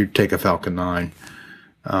 If you take a Falcon 9.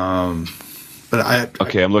 I'm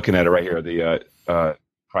looking at it right here. The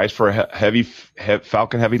price for a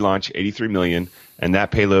Falcon Heavy launch, $83 million, and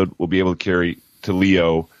that payload will be able to carry to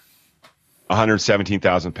LEO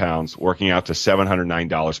 117,000 pounds, working out to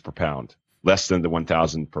 $709 per pound, less than the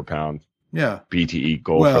 1,000 per pound BTE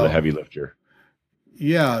goal for the heavy lifter.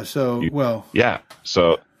 Yeah. So breaking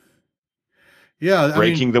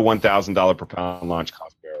the $1,000 per pound launch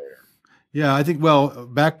cost barrier. Yeah, I think. Well,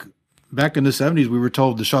 back in the 70s, we were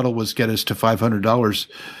told the shuttle was get us to $500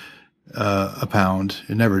 a pound.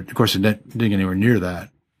 It never, of course, it didn't get anywhere near that.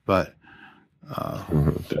 But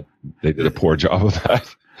they did a poor job of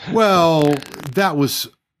that. Well, that was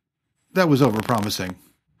overpromising.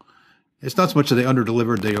 It's not so much that they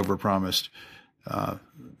underdelivered; they overpromised.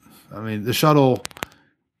 The shuttle.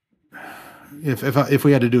 If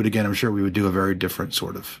we had to do it again, I'm sure we would do a very different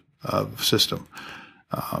sort of system.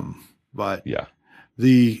 But part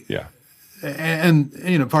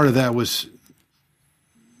of that was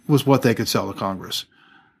what they could sell to Congress,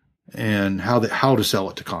 and how to sell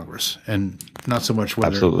it to Congress, and not so much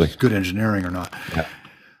whether it was good engineering or not. Yeah.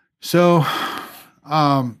 So,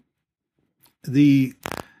 I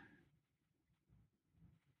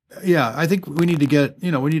think we need to get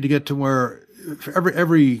to where I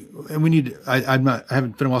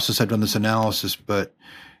haven't been a while since I've done this analysis, but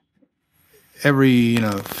every,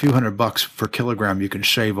 few $100 per kilogram you can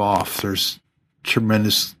shave off, there's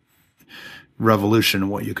tremendous revolution in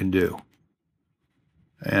what you can do.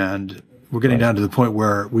 And we're getting down to the point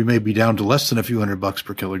where we may be down to less than a few $100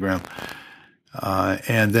 per kilogram.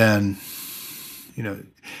 And then,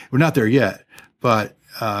 we're not there yet, but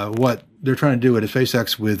what they're trying to do at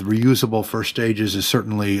SpaceX with reusable first stages is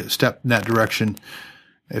certainly a step in that direction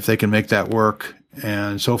if they can make that work.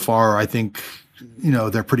 And so far, I think,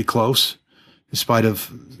 they're pretty close in spite of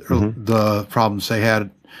the problems they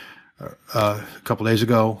had a couple days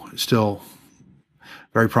ago. Still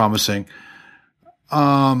very promising.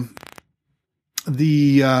 But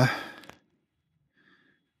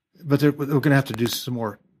we're going to have to do some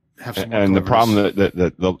more. Have some more. And the problem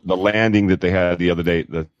that the landing that they had the other day,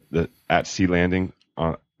 the at sea landing,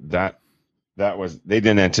 that was, they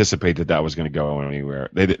didn't anticipate that was going to go anywhere.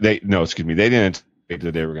 They didn't anticipate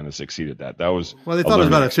that they were going to succeed at that. That was, well, they thought it was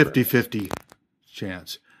about a 50-50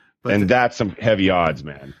 chance. And that's some heavy odds,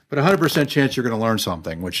 man. But 100% chance you're going to learn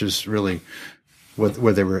something, which is really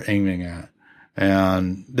what they were aiming at.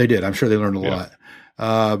 And they did. I'm sure they learned a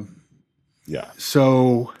lot.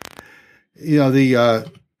 So,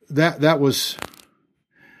 that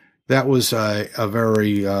was a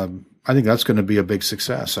very, I think that's going to be a big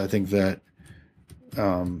success. I think that,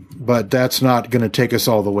 but that's not going to take us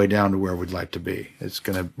all the way down to where we'd like to be.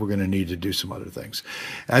 We're going to need to do some other things.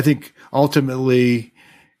 I think ultimately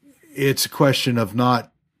it's a question of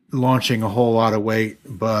not launching a whole lot of weight,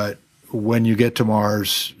 but when you get to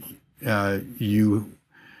Mars, you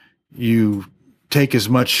take as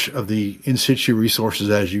much of the in situ resources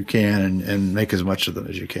as you can and make as much of them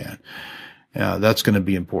as you can. That's going to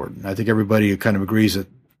be important. I think everybody kind of agrees that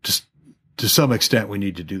just to some extent we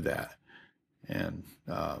need to do that. And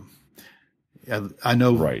I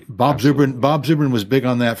know Bob Zubrin was big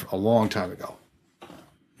on that for a long time ago.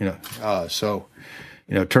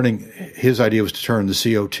 His idea was to turn the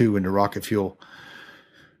CO2 into rocket fuel.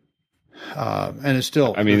 And it's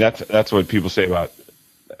still, I mean, that's what people say about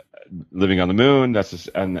living on the moon. That's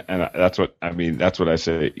what I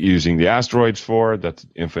say using the asteroids for. That's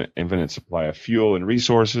infinite supply of fuel and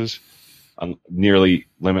resources, nearly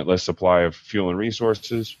limitless supply of fuel and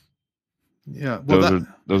resources. Yeah, well,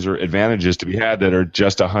 those are advantages to be had that are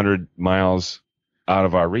just 100 miles out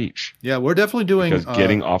of our reach. Yeah, we're definitely doing because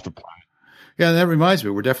getting off the planet. Yeah, and that reminds me,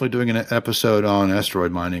 we're definitely doing an episode on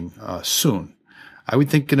asteroid mining soon. I would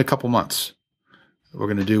think in a couple months. We're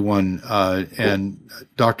going to do one, and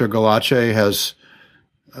Dr. Galache has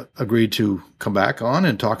agreed to come back on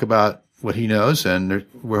and talk about what he knows, and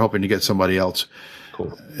we're hoping to get somebody else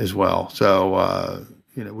as well. So,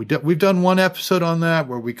 we've done one episode on that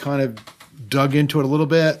where we kind of dug into it a little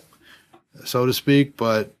bit, so to speak,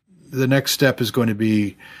 but the next step is going to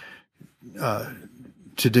be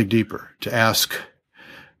to dig deeper, to ask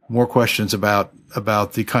more questions about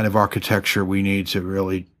the kind of architecture we need to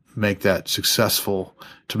really make that successful,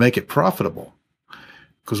 to make it profitable.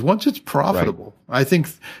 Because once it's profitable, I think,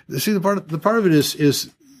 the part of it is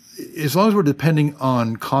as long as we're depending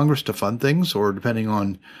on Congress to fund things or depending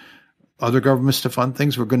on other governments to fund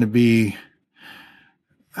things, we're going to be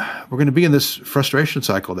in this frustration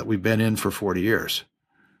cycle that we've been in for 40 years.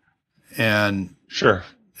 And sure,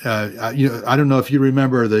 I don't know if you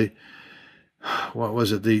remember the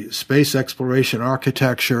space exploration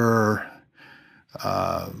architecture,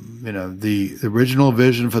 the original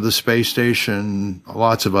vision for the space station,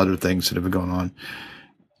 lots of other things that have been going on.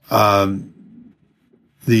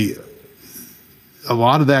 A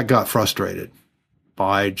lot of that got frustrated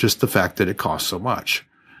by just the fact that it costs so much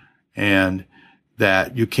and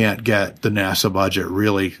that you can't get the NASA budget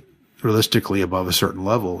really realistically above a certain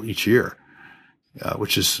level each year,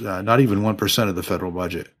 which is not even 1% of the federal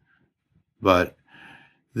budget. But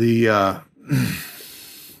it's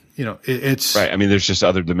right. I mean, there's just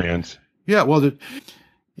other demands. Yeah. Well,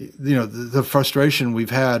 the frustration we've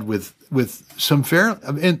had with some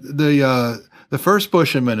the first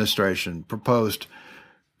Bush administration proposed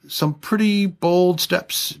some pretty bold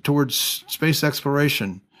steps towards space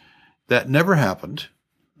exploration that never happened.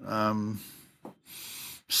 Some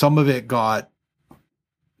of it got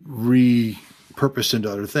repurposed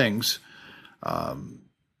into other things.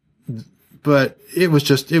 But it was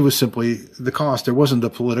simply the cost. There wasn't the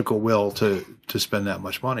political will to spend that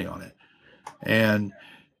much money on it. And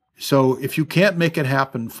so if you can't make it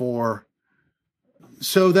happen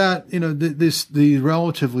so that, the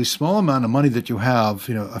relatively small amount of money that you have,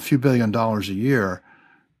 a few $1 billion a year,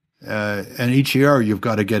 and each year you've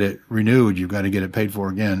got to get it renewed. You've got to get it paid for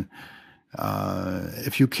again.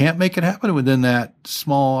 If you can't make it happen within that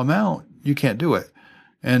small amount, you can't do it.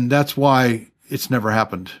 And that's why it's never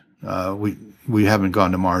happened. We haven't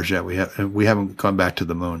gone to Mars yet. We haven't gone back to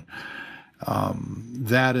the moon.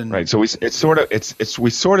 Right. So we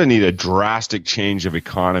sort of need a drastic change of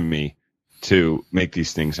economy to make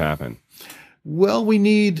these things happen? Well,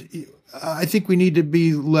 I think we need to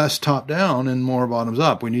be less top down and more bottoms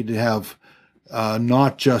up. We need to have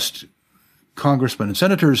not just congressmen and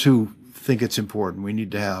senators who think it's important. We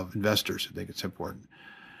need to have investors who think it's important.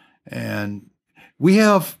 And we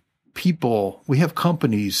have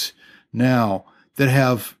companies now that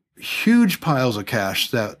have huge piles of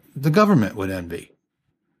cash that the government would envy.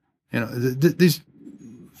 These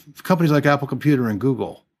companies like Apple Computer and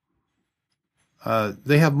Google,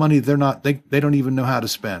 they have money they don't even know how to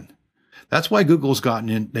spend. That's why Google's gotten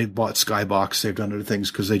in. They bought Skybox. They've done other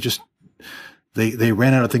things because they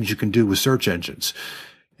ran out of things you can do with search engines.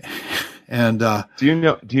 And Google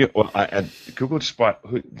just bought.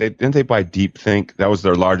 Didn't they buy DeepThink? That was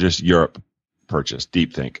their largest Europe purchase.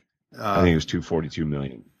 DeepThink. I think it was $242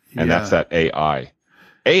 million, and that's that AI.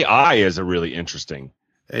 AI is a really interesting.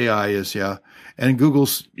 AI is and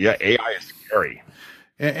Google's AI is scary,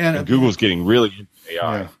 and Google's getting really into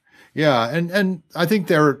AI. And I think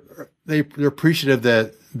they're appreciative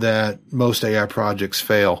that most AI projects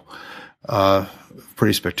fail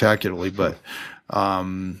pretty spectacularly, but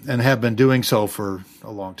and have been doing so for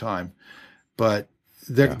a long time. But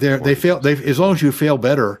they fail. As long as you fail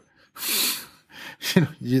better,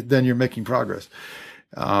 then you're making progress.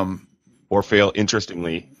 Or fail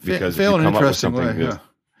interestingly, because fail if you in an come interesting up with something way.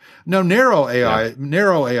 No, narrow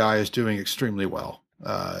AI is doing extremely well.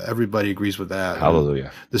 Everybody agrees with that.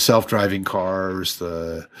 Hallelujah. The self-driving cars,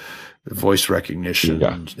 the voice recognition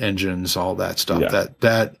engines, all that stuff. Yeah.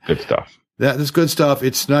 That good stuff. That is good stuff.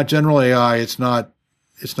 It's not general AI. It's not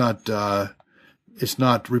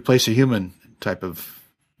replace a human type of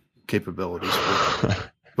capabilities.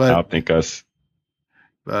 But outthink us.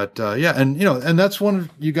 But and that's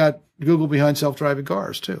you got Google behind self-driving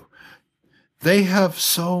cars too. They have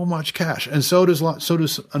so much cash, and so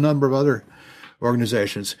does a number of other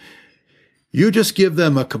organizations. You just give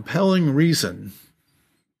them a compelling reason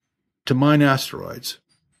to mine asteroids,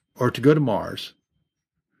 or to go to Mars,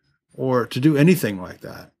 or to do anything like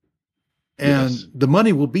that, and the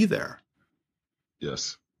money will be there.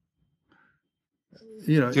 Yes.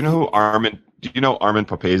 Do you know Armin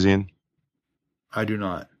Papazian? I do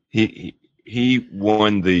not. He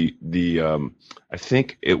won the I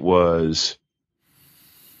think it was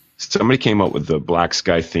somebody came up with the Black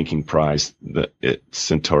Sky Thinking Prize, the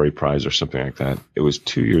Centauri Prize or something like that. It was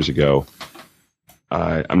 2 years ago.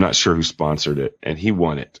 I'm not sure who sponsored it, and he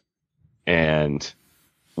won it. And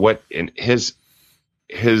he's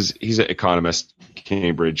an economist,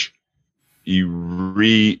 Cambridge. He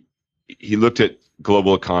looked at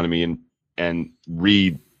global economy and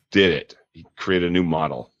redid it. He created a new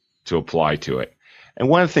model to apply to it. And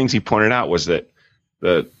one of the things he pointed out was that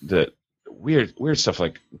the weird stuff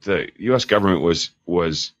like the U.S. government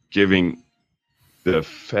was giving the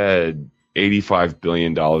Fed $85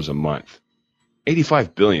 billion a month.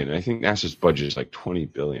 $85 billion. And I think NASA's budget is like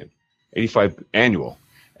 $20 billion. 85 annual.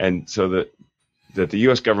 And so that the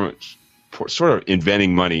U.S. government's sort of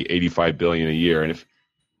inventing money, $85 billion a year, and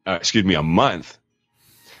a month.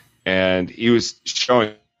 And he was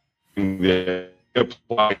showing that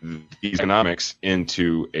apply these economics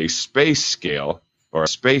into a space scale or a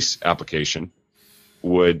space application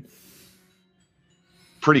would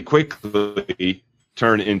pretty quickly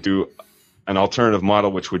turn into an alternative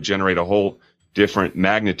model which would generate a whole different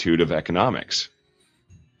magnitude of economics.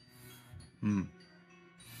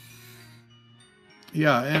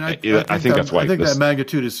 Yeah, and I think that's why that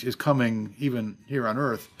magnitude is coming even here on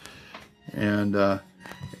Earth. And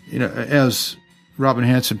as Robin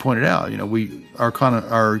Hanson pointed out,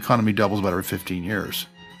 our economy doubles about every 15 years,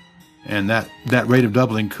 and that rate of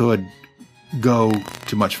doubling could go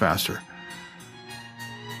to much faster.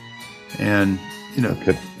 And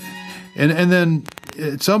and then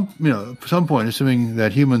at some point, assuming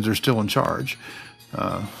that humans are still in charge,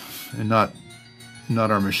 and not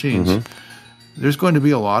our machines, there's going to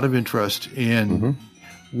be a lot of interest in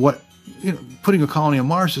what putting a colony on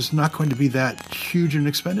Mars is not going to be that huge an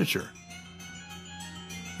expenditure.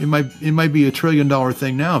 It might be $1 trillion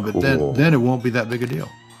thing now, but then it won't be that big a deal.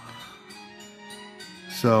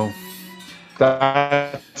 So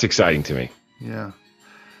that's exciting to me. Yeah.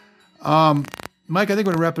 Mike, I think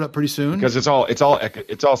we're gonna wrap it up pretty soon because it's all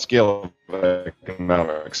scale of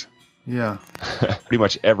economics. Yeah. Pretty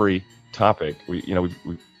much every topic.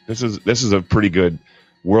 This is a pretty good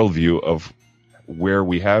worldview of where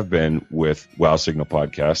we have been with Wow Signal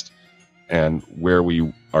Podcast and where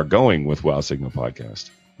we are going with Wow Signal Podcast.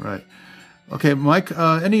 Right. Okay, Mike.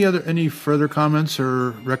 Any further comments or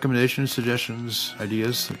recommendations, suggestions,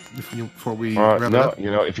 ideas before we wrap it up?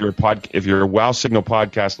 If you're a Wow Signal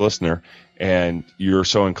Podcast listener and you're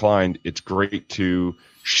so inclined, it's great to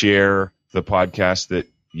share the podcast that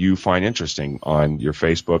you find interesting on your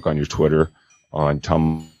Facebook, on your Twitter, on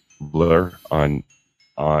Tumblr, on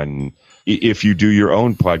if you do your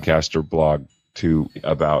own podcast or blog too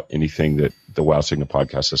about anything that the Wow Signal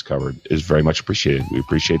podcast has covered, is very much appreciated. We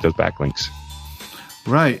appreciate those backlinks.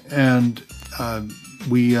 Right. And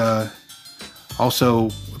we also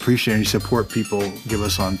appreciate any support people give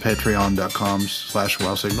us on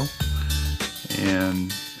patreon.com/wowsignal.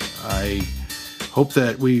 And I hope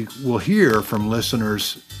that we will hear from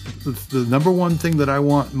listeners. The number one thing that I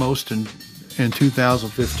want most in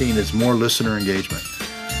 2015 is more listener engagement.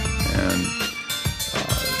 And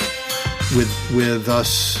with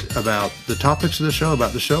us about the topics of the show,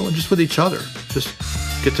 about the show, and just with each other. Just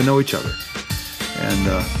get to know each other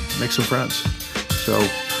and make some friends. So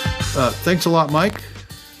thanks a lot, Mike.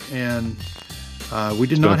 And we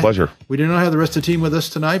did not pleasure. We did not have the rest of the team with us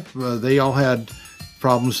tonight. They all had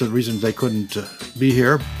problems and reasons they couldn't be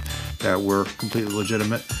here that were completely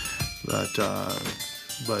legitimate. But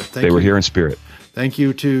thank you. They were here in spirit. Thank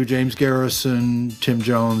you to James Garrison, Tim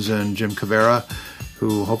Jones, and Jim Cavera,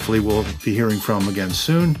 who hopefully we'll be hearing from again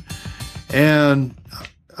soon. And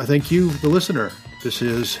I thank you, the listener. This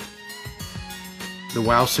is the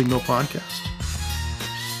Wow Signal Podcast,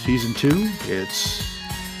 Season 2. It's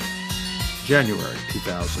January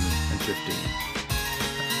 2015.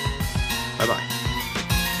 Bye-bye.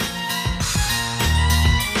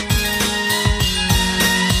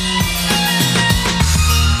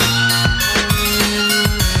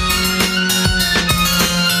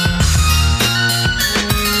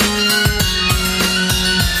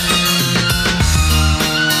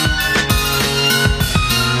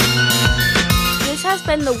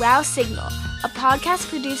 Been the Wow Signal, a podcast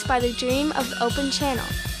produced by the Dream of the Open Channel.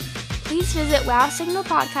 Please visit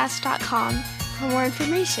wowsignalpodcast.com for more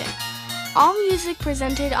information. All music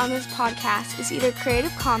presented on this podcast is either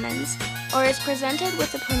Creative Commons or is presented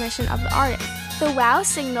with the permission of the artist. The Wow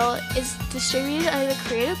Signal is distributed under the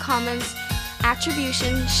Creative Commons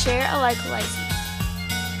Attribution Share Alike license.